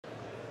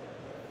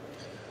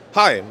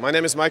Hi, my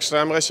name is Mike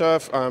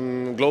Steinbrecher.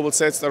 I'm Global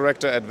Sales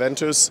Director at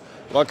Ventuz.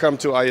 Welcome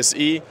to ISE.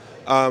 Here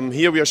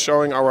we are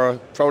showing our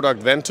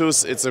product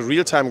Ventuz. It's a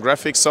real-time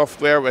graphics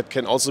software that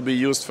can also be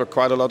used for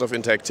quite a lot of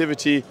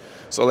interactivity.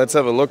 So let's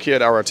have a look here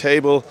at our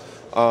table.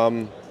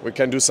 We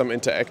can do some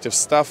interactive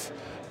stuff.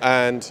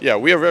 And yeah,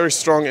 we are very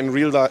strong in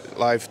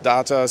real-life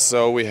data.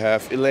 So we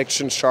have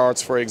election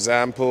charts, for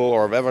example,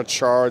 or weather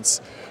charts.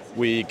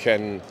 We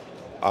can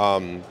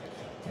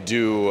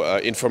do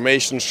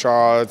information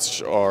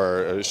charts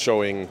or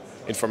showing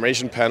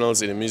information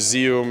panels in a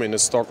museum, in a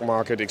stock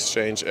market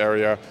exchange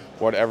area,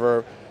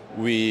 whatever.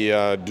 We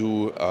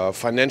do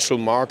financial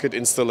market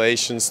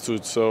installations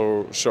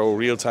to show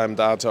real-time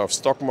data of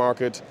stock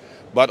market,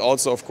 but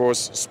also, of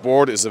course,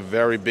 sport is a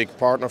very big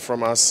partner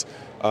from us.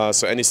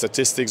 So any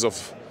statistics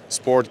of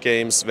sport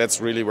games, that's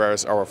really where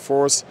is our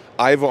force,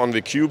 either on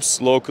the cubes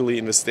locally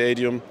in the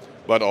stadium,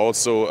 but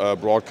also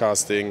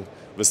broadcasting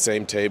the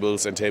same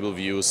tables and table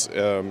views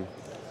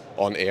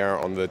on air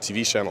on the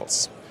TV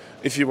channels.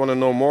 If you want to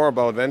know more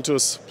about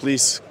Ventuz,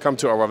 please come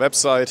to our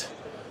website,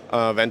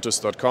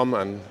 ventuz.com,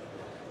 and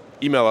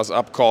email us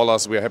up, call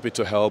us. We are happy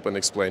to help and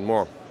explain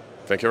more.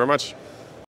 Thank you very much.